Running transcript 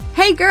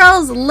right,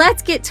 girls,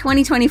 let's get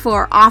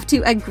 2024 off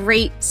to a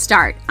great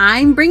start.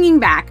 I'm bringing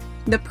back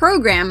the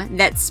program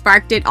that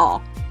sparked it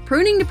all.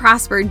 Pruning to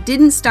Prosper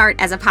didn't start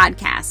as a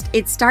podcast.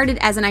 It started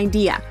as an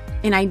idea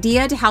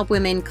to help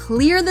women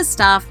clear the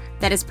stuff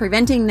that is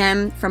preventing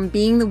them from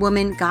being the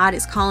woman God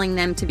is calling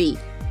them to be.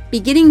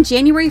 Beginning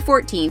January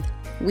 14th,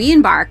 we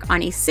embark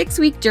on a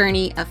 6-week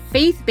journey of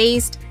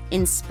faith-based,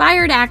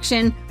 inspired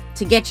action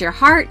to get your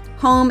heart,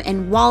 home,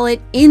 and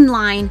wallet in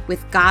line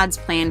with God's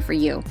plan for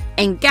you.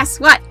 And guess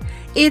what?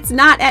 It's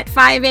not at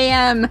 5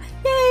 a.m.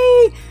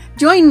 Yay!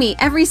 Join me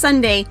every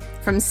Sunday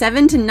from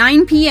 7 to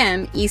 9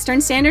 p.m.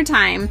 Eastern Standard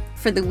Time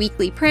for the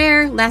weekly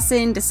prayer,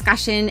 lesson,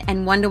 discussion,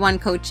 and one-to-one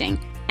coaching.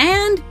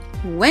 And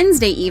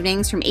Wednesday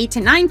evenings from 8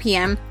 to 9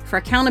 p.m. for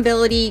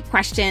accountability,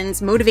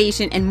 questions,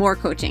 motivation, and more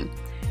coaching.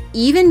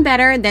 Even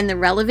better than the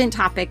relevant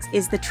topics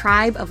is the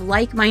tribe of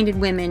like-minded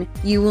women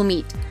you will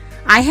meet.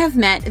 I have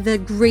met the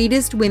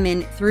greatest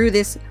women through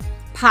this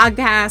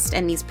podcast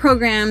and these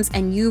programs,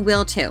 and you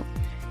will too.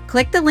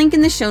 Click the link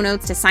in the show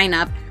notes to sign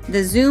up.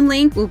 The Zoom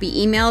link will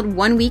be emailed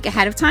 1 week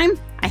ahead of time.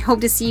 I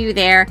hope to see you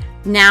there.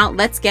 Now,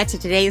 let's get to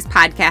today's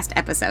podcast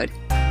episode.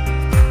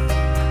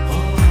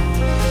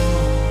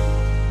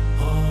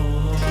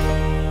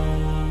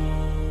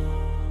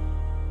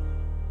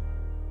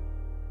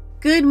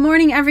 Good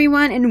morning,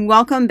 everyone, and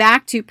welcome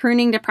back to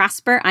Pruning to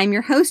Prosper. I'm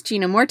your host,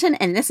 Gina Morton,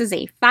 and this is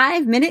a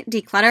 5-minute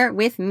Declutter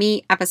with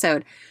me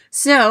episode.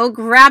 So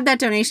grab that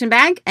donation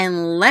bag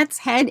and let's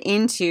head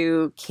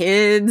into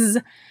kids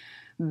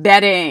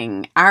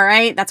bedding. All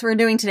right, that's what we're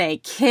doing today,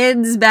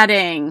 kids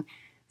bedding.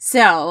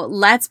 So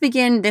let's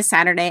begin this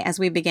Saturday, as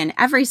we begin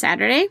every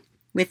Saturday,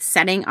 with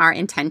setting our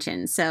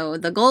intentions. So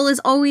the goal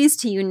is always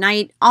to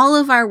unite all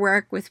of our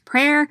work with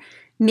prayer,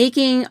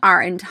 making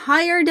our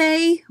entire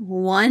day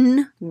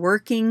one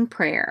working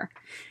prayer.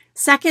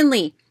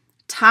 Secondly,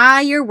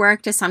 tie your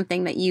work to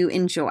something that you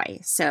enjoy.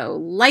 So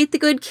light the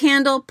good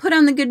candle, put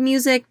on the good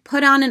music,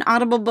 put on an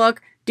audible book,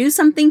 do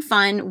something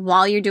fun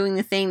while you're doing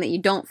the thing that you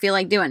don't feel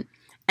like doing.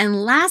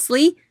 And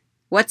lastly,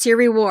 what's your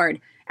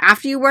reward?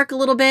 After you work a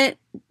little bit,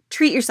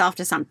 treat yourself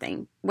to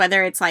something,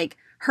 whether it's like,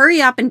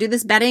 hurry up and do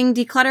this bedding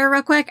declutter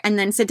real quick and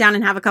then sit down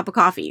and have a cup of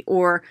coffee,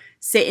 or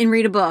sit and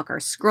read a book, or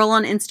scroll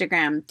on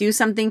Instagram, do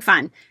something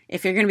fun.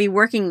 If you're going to be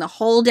working the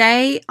whole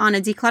day on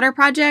a declutter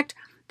project,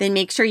 then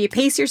make sure you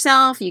pace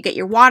yourself, you get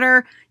your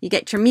water, you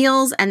get your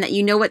meals, and that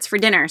you know what's for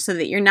dinner so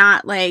that you're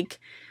not like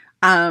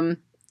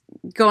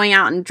going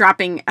out and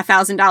dropping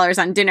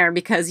 $1,000 on dinner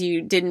because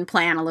you didn't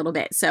plan a little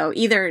bit. So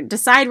either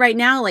decide right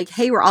now, like,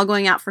 hey, we're all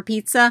going out for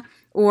pizza,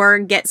 or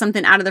get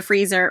something out of the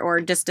freezer,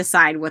 or just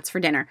decide what's for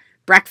dinner.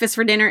 Breakfast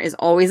for dinner is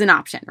always an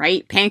option,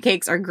 right?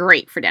 Pancakes are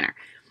great for dinner.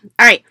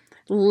 All right,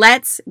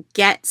 let's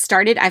get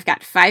started. I've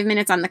got 5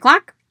 minutes on the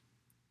clock.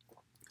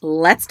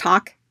 Let's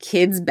talk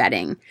kids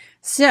bedding.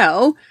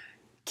 So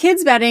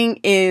kids bedding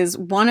is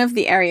one of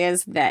the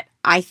areas that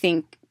I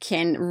think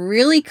can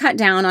really cut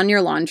down on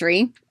your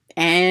laundry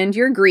and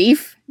your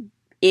grief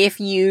if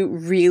you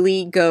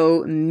really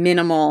go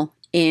minimal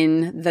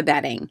in the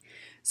bedding.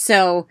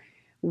 So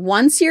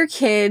once your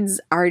kids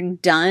are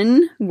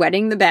done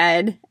wetting the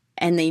bed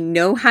and they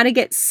know how to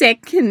get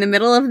sick in the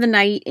middle of the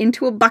night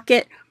into a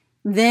bucket,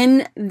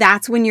 then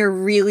that's when you're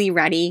really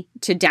ready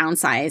to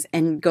downsize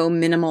and go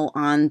minimal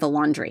on the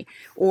laundry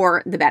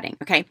or the bedding,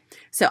 okay?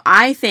 So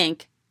I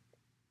think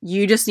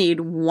you just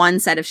need one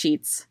set of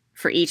sheets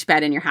for each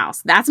bed in your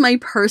house. That's my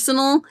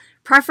personal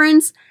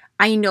preference.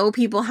 I know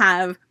people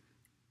have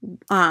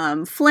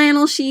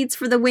flannel sheets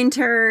for the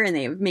winter, and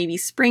they have maybe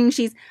spring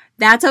sheets.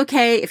 That's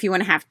okay. If you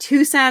want to have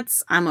 2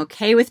 sets, I'm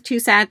okay with 2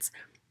 sets,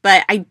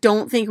 but I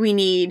don't think we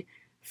need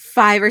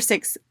 5 or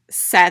 6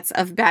 sets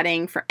of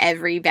bedding for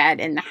every bed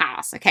in the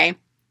house, okay?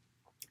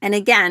 And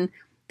again,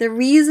 the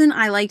reason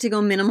I like to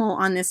go minimal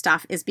on this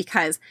stuff is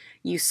because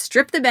you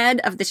strip the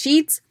bed of the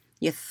sheets,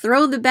 you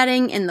throw the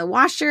bedding in the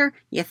washer,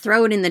 you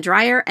throw it in the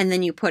dryer, and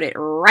then you put it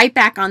right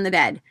back on the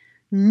bed.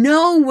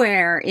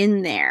 Nowhere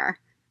in there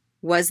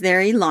was there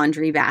a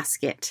laundry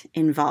basket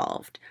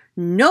involved.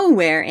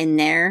 Nowhere in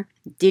there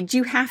did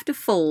you have to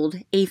fold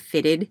a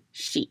fitted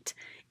sheet.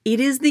 It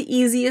is the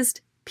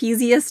easiest,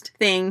 peasiest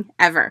thing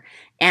ever.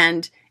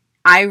 And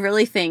I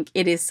really think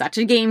it is such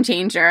a game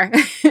changer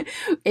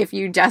if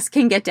you just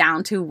can get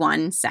down to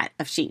one set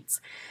of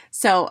sheets.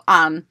 So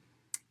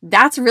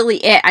that's really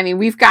it. I mean,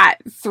 we've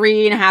got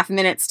 3.5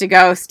 minutes to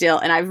go still,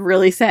 and I've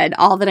really said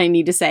all that I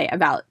need to say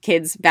about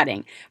kids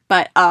bedding.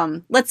 But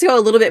let's go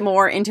a little bit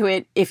more into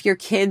it. If your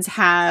kids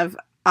have,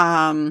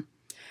 I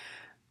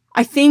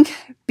think,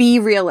 be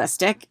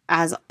realistic.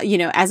 As you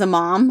know, as a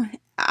mom,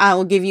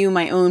 I'll give you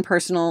my own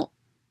personal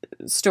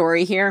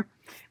story here.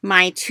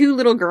 My 2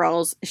 little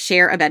girls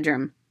share a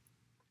bedroom.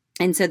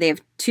 And so they have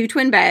 2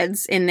 twin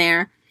beds in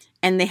there,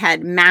 and they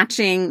had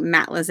matching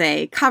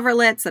matelassé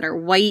coverlets that are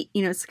white.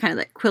 You know, it's kind of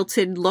like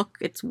quilted look.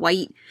 It's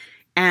white.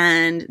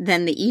 And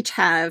then they each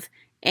have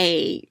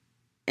an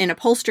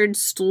upholstered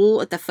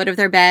stool at the foot of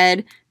their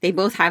bed. They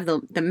both have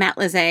the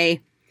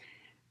matelassé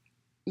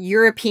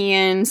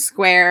European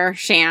square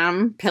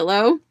sham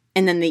pillow.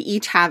 And then they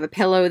each have a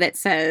pillow that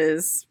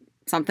says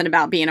something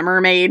about being a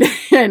mermaid.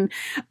 And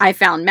I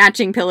found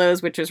matching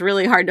pillows, which was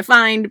really hard to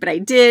find, but I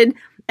did.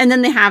 And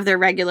then they have their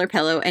regular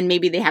pillow and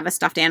maybe they have a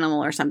stuffed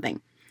animal or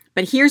something.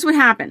 But here's what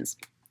happens.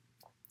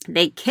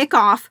 They kick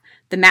off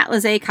the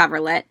matelassé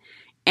coverlet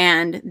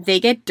and they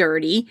get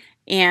dirty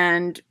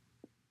and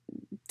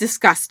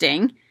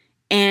disgusting.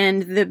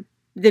 And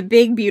the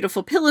big,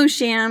 beautiful pillow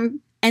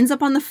sham ends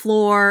up on the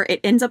floor. It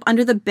ends up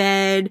under the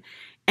bed.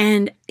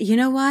 And you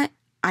know what?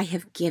 I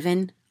have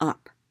given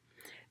up.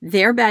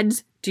 Their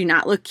beds do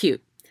not look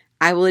cute.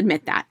 I will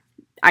admit that.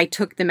 I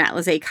took the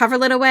matelassé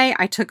coverlet away.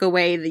 I took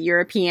away the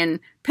European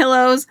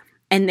pillows,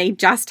 and they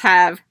just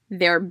have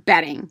their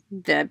bedding,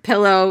 the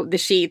pillow, the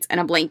sheets, and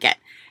a blanket.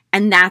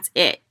 And that's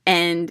it.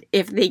 And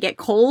if they get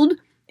cold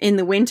in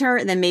the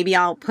winter, then maybe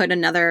I'll put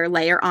another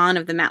layer on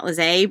of the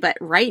matelassé. But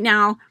right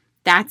now,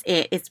 that's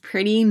it. It's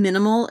pretty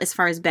minimal as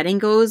far as bedding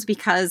goes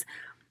because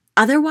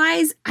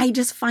otherwise I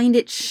just find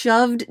it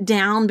shoved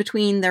down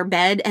between their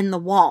bed and the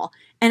wall.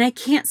 And I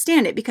can't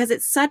stand it because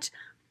it's such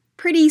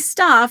pretty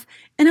stuff.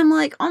 And I'm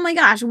like, oh my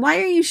gosh, why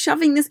are you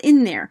shoving this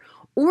in there?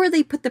 Or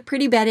they put the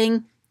pretty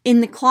bedding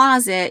in the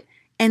closet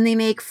and they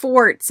make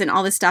forts and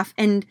all this stuff.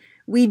 And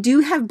we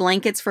do have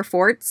blankets for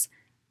forts.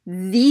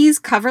 These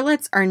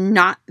coverlets are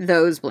not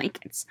those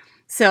blankets.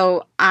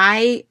 So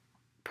I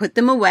put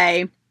them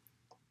away.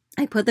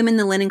 I put them in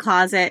the linen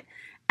closet.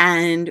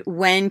 And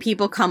when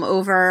people come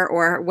over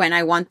or when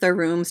I want their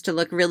rooms to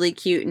look really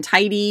cute and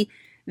tidy,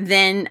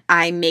 then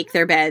I make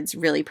their beds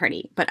really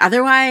pretty. But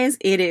otherwise,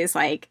 it is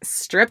like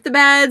strip the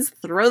beds,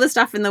 throw the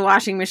stuff in the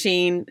washing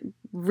machine,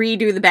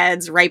 redo the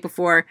beds right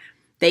before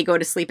they go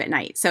to sleep at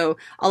night. So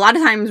a lot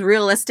of times,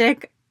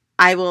 realistic,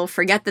 I will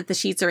forget that the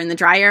sheets are in the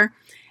dryer.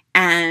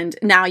 And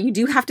now you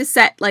do have to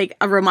set like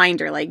a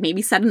reminder, like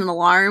maybe set an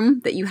alarm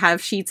that you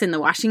have sheets in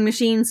the washing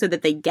machine so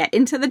that they get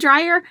into the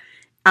dryer.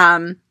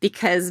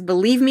 Because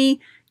believe me,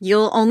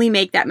 you'll only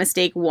make that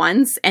mistake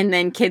once and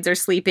then kids are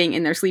sleeping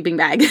in their sleeping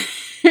bag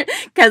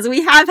because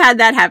we have had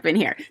that happen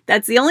here.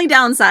 That's the only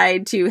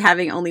downside to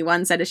having only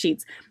one set of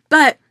sheets.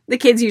 But the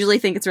kids usually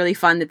think it's really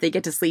fun that they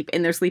get to sleep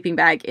in their sleeping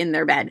bag in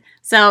their bed.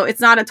 So it's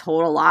not a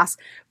total loss,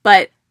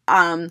 but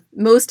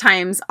most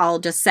times I'll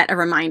just set a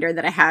reminder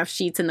that I have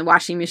sheets in the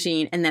washing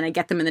machine and then I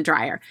get them in the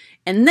dryer.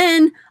 And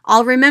then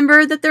I'll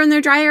remember that they're in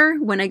their dryer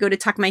when I go to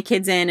tuck my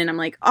kids in and I'm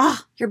like,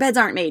 oh, your beds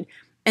aren't made.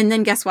 And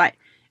then guess what?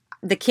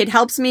 The kid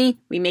helps me.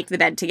 We make the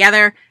bed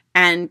together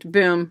and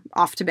boom,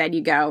 off to bed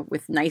you go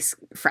with nice,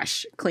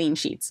 fresh, clean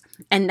sheets.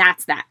 And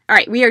that's that. All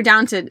right, we are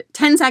down to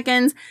 10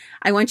 seconds.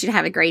 I want you to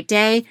have a great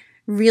day.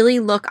 Really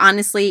look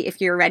honestly if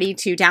you're ready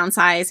to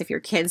downsize, if your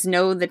kids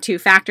know the two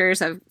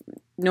factors of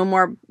no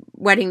more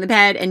wetting the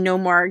bed and no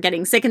more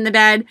getting sick in the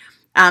bed.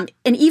 And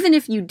even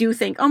if you do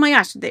think, oh my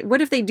gosh,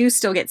 what if they do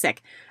still get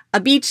sick? A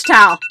beach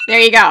towel. There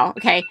you go.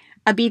 Okay.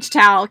 A beach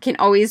towel can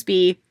always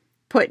be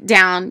put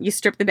down. You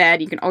strip the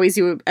bed. You can always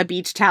do a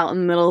beach towel in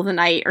the middle of the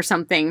night or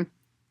something,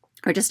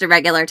 or just a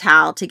regular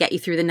towel to get you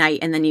through the night,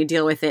 and then you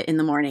deal with it in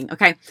the morning.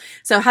 Okay.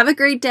 So have a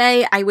great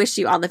day. I wish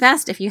you all the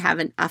best if you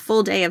have a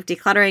full day of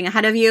decluttering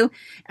ahead of you,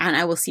 and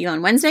I will see you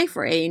on Wednesday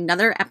for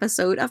another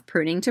episode of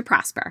Pruning to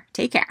Prosper.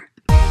 Take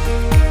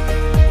care.